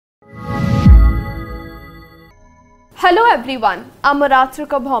Hello everyone, I'm Raut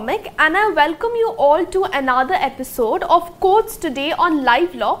and I welcome you all to another episode of Courts Today on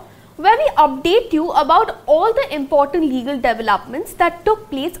Live Law, where we update you about all the important legal developments that took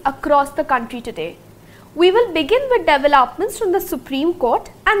place across the country today. We will begin with developments from the Supreme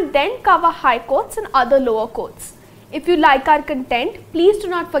Court and then cover High Courts and other lower courts. If you like our content, please do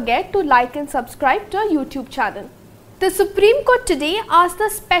not forget to like and subscribe to our YouTube channel. The Supreme Court today asked the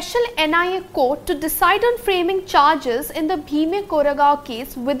special NIA court to decide on framing charges in the Bhima Koregaon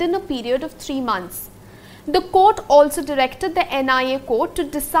case within a period of 3 months. The court also directed the NIA court to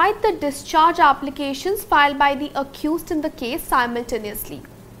decide the discharge applications filed by the accused in the case simultaneously.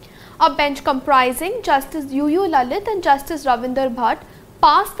 A bench comprising Justice UU Lalit and Justice Ravinder Bhatt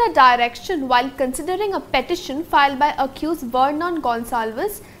passed the direction while considering a petition filed by accused Vernon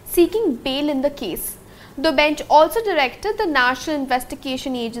Gonsalves seeking bail in the case. The bench also directed the National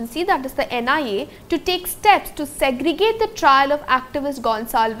Investigation Agency, that is the NIA, to take steps to segregate the trial of activist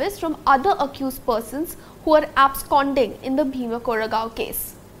Gonsalves from other accused persons who are absconding in the Bhima Koregaon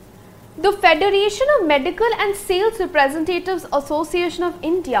case. The Federation of Medical and Sales Representatives Association of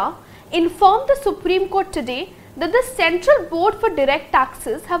India informed the Supreme Court today that the Central Board for Direct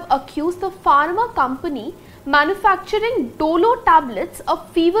Taxes have accused the pharma company manufacturing Dolo tablets, a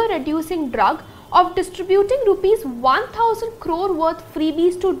fever-reducing drug, of distributing rupees 1000 crore worth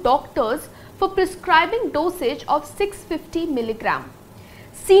freebies to doctors for prescribing dosage of 650 mg.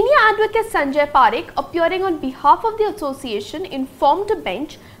 Senior advocate Sanjay, appearing on behalf of the association, informed a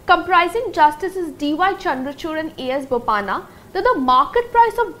bench comprising Justices D.Y. Chandrachud and A.S. Bopana that the market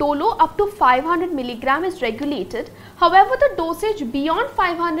price of Dolo up to 500 mg is regulated. However, the dosage beyond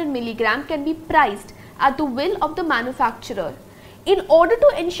 500 mg can be priced at the will of the manufacturer. In order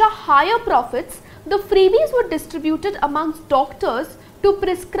to ensure higher profits, the freebies were distributed amongst doctors to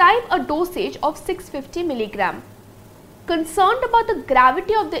prescribe a dosage of 650 mg. Concerned about the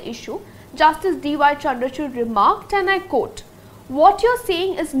gravity of the issue, Justice D.Y. Chandrachud remarked, and I quote, "What you're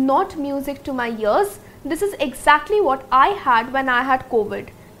saying is not music to my ears. This is exactly what I had when I had COVID.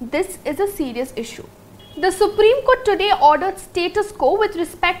 This is a serious issue." The Supreme Court today ordered status quo with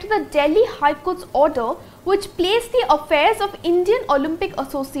respect to the Delhi High Court's order which placed the affairs of Indian Olympic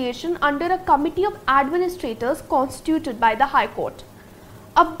Association under a committee of administrators constituted by the High Court.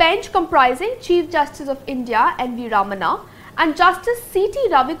 A bench comprising Chief Justice of India N.V. Ramana and Justice C.T.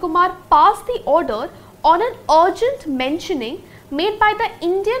 Ravikumar passed the order on an urgent mentioning made by the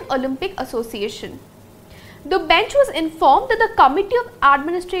Indian Olympic Association. The bench was informed that the Committee of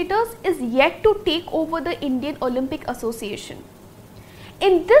Administrators is yet to take over the Indian Olympic Association.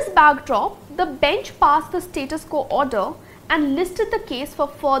 In this backdrop, the bench passed the status quo order and listed the case for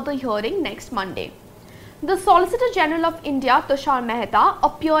further hearing next Monday. The Solicitor General of India, Tushar Mehta,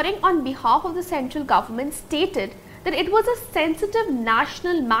 appearing on behalf of the central government, stated that it was a sensitive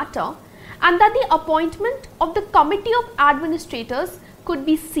national matter and that the appointment of the Committee of Administrators could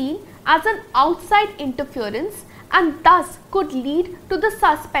be seen as an outside interference and thus could lead to the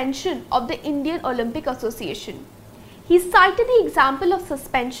suspension of the Indian Olympic Association. He cited the example of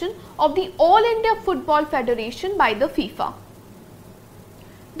suspension of the All India Football Federation by the FIFA.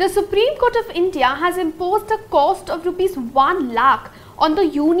 The Supreme Court of India has imposed a cost of rupees 1 lakh on the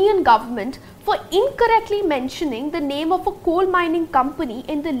union government for incorrectly mentioning the name of a coal mining company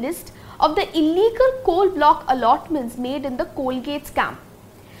in the list of the illegal coal block allotments made in the Colgate scam.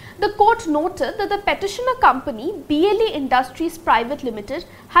 The court noted that the petitioner company BLA Industries Private Limited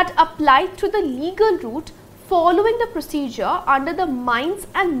had applied through the legal route following the procedure under the Mines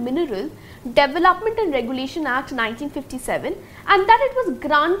and Mineral Development and Regulation Act 1957 and that it was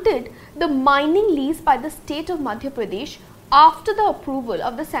granted the mining lease by the state of Madhya Pradesh after the approval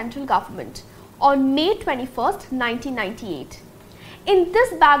of the central government on May 21, 1998. In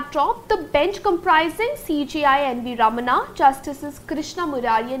this backdrop, the bench comprising CJI N.V. Ramana, Justices Krishna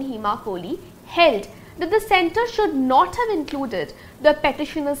Murari and Hema Kohli held that the centre should not have included the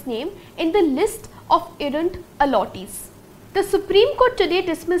petitioner's name in the list of errant allottees. The Supreme Court today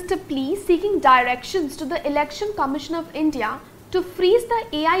dismissed a plea seeking directions to the Election Commission of India to freeze the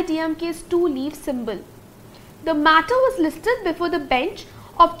AIDMK's 2-leaf symbol. The matter was listed before the bench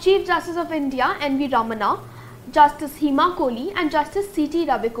of Chief Justice of India N.V. Ramana, Justice Hema Kohli and Justice C.T.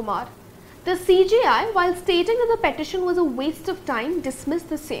 Ravikumar. The CJI, while stating that the petition was a waste of time, dismissed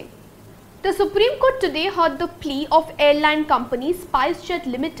the same. The Supreme Court today heard the plea of airline company SpiceJet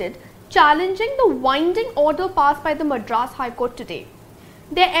Limited challenging the winding order passed by the Madras High Court today.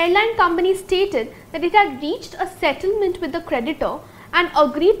 The airline company stated that it had reached a settlement with the creditor and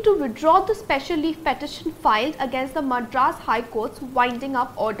agreed to withdraw the special leave petition filed against the Madras High Court's winding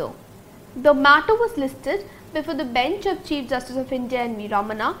up order. The matter was listed before the bench of Chief Justice of India N.V.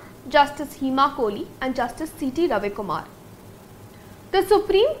 Ramana, Justice Bhima and Justice C.T. Ravikumar. The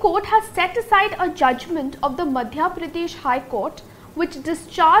Supreme Court has set aside a judgment of the Madhya Pradesh High Court which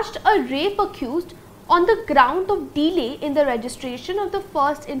discharged a rape accused on the ground of delay in the registration of the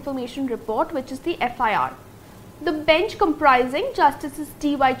first information report, which is the FIR. The bench comprising Justices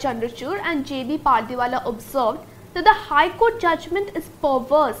D.Y. Chandrachud and J.B. Pardiwala observed that the High Court judgment is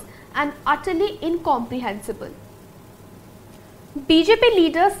perverse and utterly incomprehensible. BJP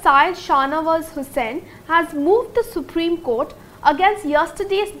leader Syed Shahnawaz Hussain has moved the Supreme Court against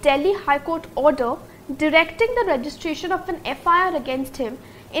yesterday's Delhi High Court order directing the registration of an FIR against him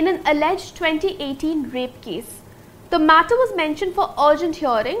in an alleged 2018 rape case. The matter was mentioned for urgent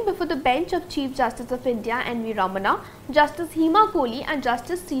hearing before the bench of Chief Justice of India N.V. Ramana, Justice Bhima and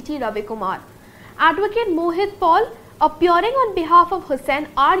Justice C.T. Ravikumar. Advocate Mohit Paul, appearing on behalf of Hussain,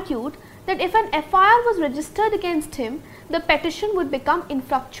 argued that if an FIR was registered against him, the petition would become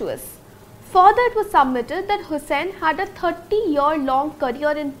infructuous. Further, it was submitted that Hussain had a 30-year-long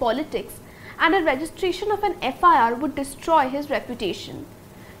career in politics and a registration of an FIR would destroy his reputation.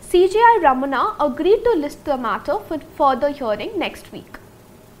 CJI Ramana agreed to list the matter for further hearing next week.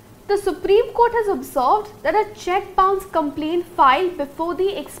 The Supreme Court has observed that a check bounce complaint filed before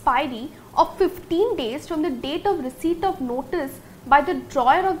the expiry of 15 days from the date of receipt of notice by the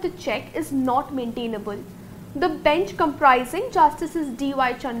drawer of the check is not maintainable. The bench comprising Justices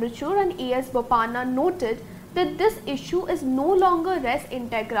D.Y. Chandrachud and A.S. Bopanna noted that this issue is no longer res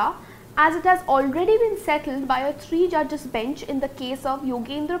integra as it has already been settled by a 3-judges bench in the case of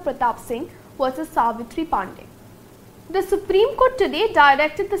Yogendra Pratap Singh versus Savitri Pandey. The Supreme Court today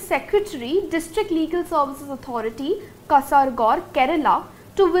directed the Secretary, District Legal Services Authority, Kasaragod, Kerala,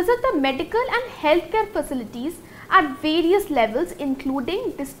 to visit the medical and healthcare facilities at various levels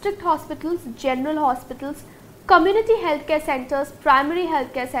including district hospitals, general hospitals, community healthcare centers, primary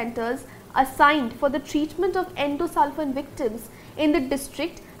healthcare centers assigned for the treatment of endosulfan victims in the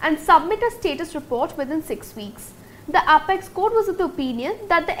district and submit a status report within 6 weeks. The Apex Court was of the opinion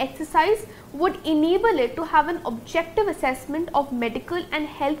that the exercise would enable it to have an objective assessment of medical and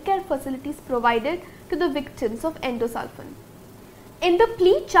healthcare facilities provided to the victims of endosulfan. In the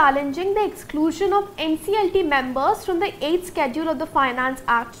plea challenging the exclusion of NCLT members from the 8th schedule of the Finance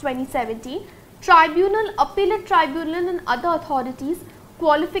Act 2017, Tribunal, Appellate Tribunal and other authorities,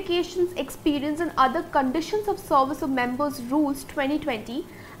 qualifications, experience and other conditions of service of members rules 2020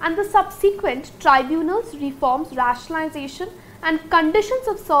 and the subsequent tribunals, reforms, rationalization and conditions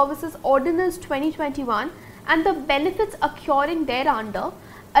of services ordinance 2021 and the benefits occurring thereunder,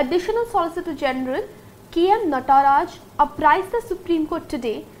 Additional Solicitor General K.M. Nataraj apprised the Supreme Court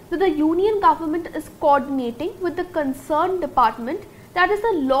today that the Union Government is coordinating with the concerned department, that is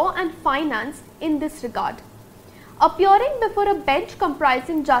the Law and Finance, in this regard. Appearing before a bench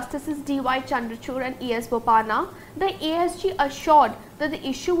comprising Justices D.Y. Chandrachud and E.S. Bopanna, the ASG assured that the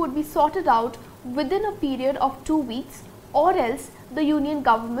issue would be sorted out within a period of 2 weeks or else the Union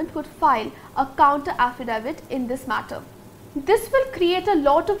Government would file a counter affidavit in this matter. This will create a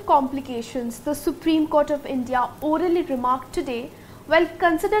lot of complications, the Supreme Court of India orally remarked today while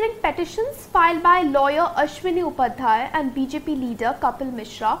considering petitions filed by lawyer Ashwini Upadhyay and BJP leader Kapil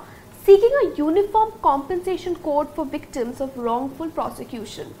Mishra seeking a uniform compensation code for victims of wrongful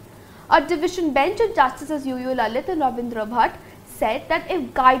prosecution. A division bench of Justices U.U. Lalit and Ravindra Bhatt said that if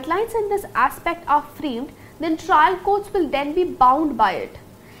guidelines in this aspect are framed, then trial courts will then be bound by it.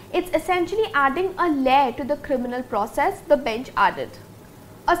 It's essentially adding a layer to the criminal process, the bench added.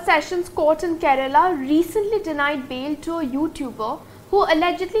 A sessions court in Kerala recently denied bail to a YouTuber who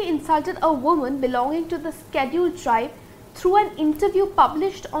allegedly insulted a woman belonging to the scheduled tribe through an interview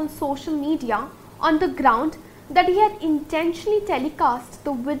published on social media on the ground that he had intentionally telecast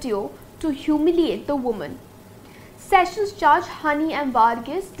the video to humiliate the woman. Sessions Judge Hani M.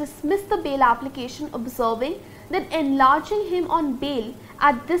 Varghese dismissed the bail application, observing that enlarging him on bail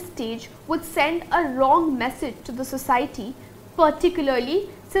at this stage would send a wrong message to the society, particularly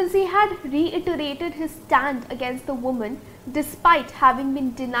since he had reiterated his stand against the woman despite having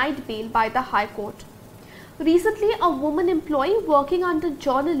been denied bail by the High Court. Recently, a woman employee working under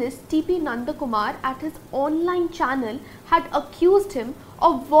journalist T.P. Nandakumar at his online channel had accused him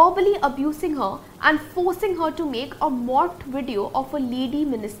of verbally abusing her and forcing her to make a morphed video of a lady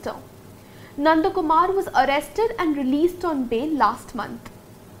minister. Nandakumar was arrested and released on bail last month.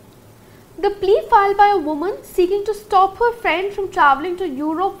 The plea filed by a woman seeking to stop her friend from travelling to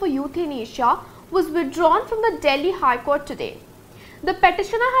Europe for euthanasia was withdrawn from the Delhi High Court today. The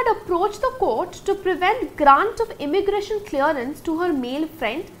petitioner had approached the court to prevent grant of immigration clearance to her male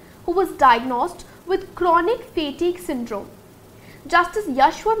friend who was diagnosed with chronic fatigue syndrome. Justice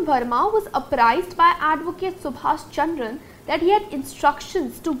Yashwant Verma was apprised by Advocate Subhash Chandran that he had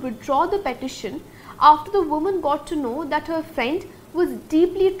instructions to withdraw the petition after the woman got to know that her friend was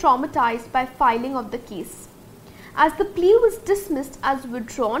deeply traumatized by filing of the case. As the plea was dismissed as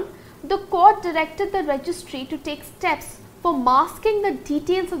withdrawn, the court directed the registry to take steps for masking the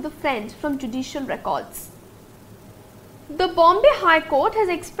details of the friend from judicial records. The Bombay High Court has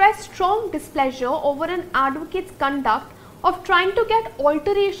expressed strong displeasure over an advocate's conduct of trying to get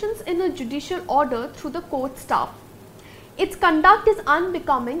alterations in a judicial order through the court staff. Its conduct is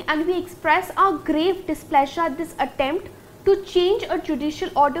unbecoming, and we express our grave displeasure at this attempt to change a judicial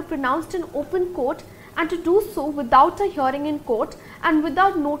order pronounced in open court, and to do so without a hearing in court and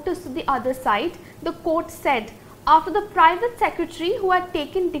without notice to the other side, the court said, after the private secretary who had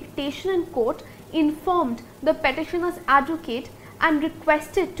taken dictation in court informed the petitioner's advocate and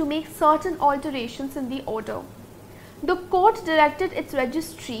requested to make certain alterations in the order. The court directed its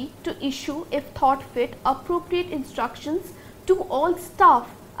registry to issue, if thought fit, appropriate instructions to all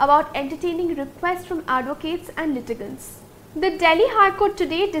staff about entertaining requests from advocates and litigants. The Delhi High Court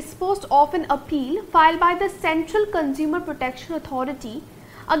today disposed of an appeal filed by the Central Consumer Protection Authority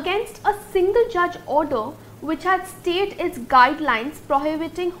against a single judge order which had stayed its guidelines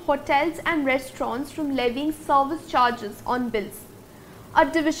prohibiting hotels and restaurants from levying service charges on bills. A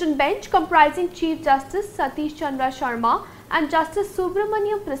division bench comprising Chief Justice Satish Chandra Sharma and Justice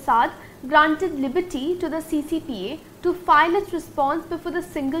Subramaniam Prasad granted liberty to the CCPA to file its response before the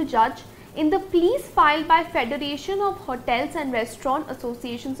single judge in the pleas filed by Federation of Hotels and Restaurant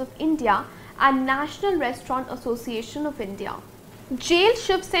Associations of India and National Restaurant Association of India. Jailed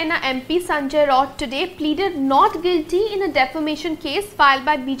Shiv Sena MP Sanjay Raut today pleaded not guilty in a defamation case filed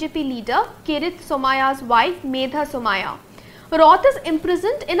by BJP leader Kirit Somaya's wife Medha Somaya. Raut is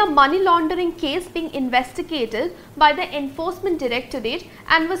imprisoned in a money laundering case being investigated by the Enforcement Directorate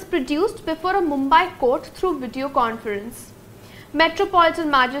and was produced before a Mumbai court through video conference. Metropolitan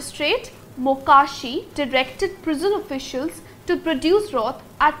Magistrate Mokashi directed prison officials to produce Raut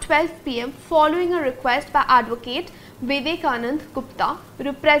at 12 p.m. following a request by Advocate Vivekanand Gupta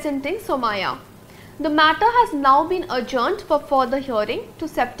representing Somaya. The matter has now been adjourned for further hearing to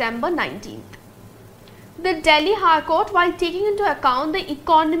September 19th. The Delhi High Court, while taking into account the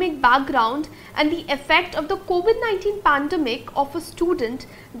economic background and the effect of the COVID-19 pandemic of a student,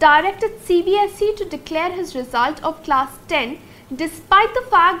 directed CBSE to declare his result of class 10 despite the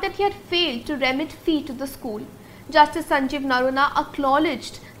fact that he had failed to remit fee to the school. Justice Sanjeev Naruna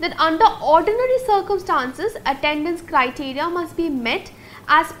acknowledged that under ordinary circumstances, attendance criteria must be met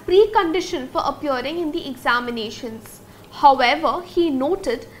as precondition for appearing in the examinations. However, he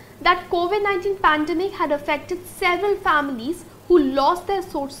noted that COVID-19 pandemic had affected several families who lost their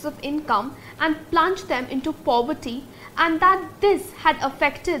sources of income and plunged them into poverty, and that this had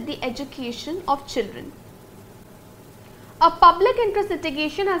affected the education of children. A public interest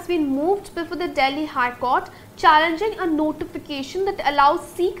litigation has been moved before the Delhi High Court challenging a notification that allows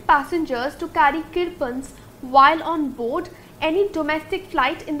Sikh passengers to carry kirpans while on board any domestic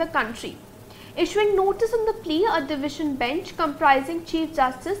flight in the country. Issuing notice on the plea, a division bench comprising Chief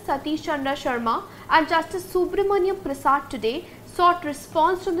Justice Satish Chandra Sharma and Justice Subramaniam Prasad today sought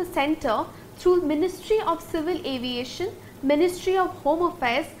response from the centre through Ministry of Civil Aviation, Ministry of Home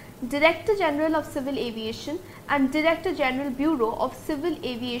Affairs, Director General of Civil Aviation and Director General Bureau of Civil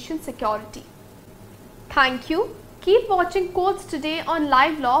Aviation Security. Thank you. Keep watching Courts Today on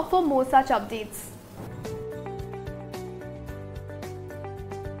Live Law for more such updates.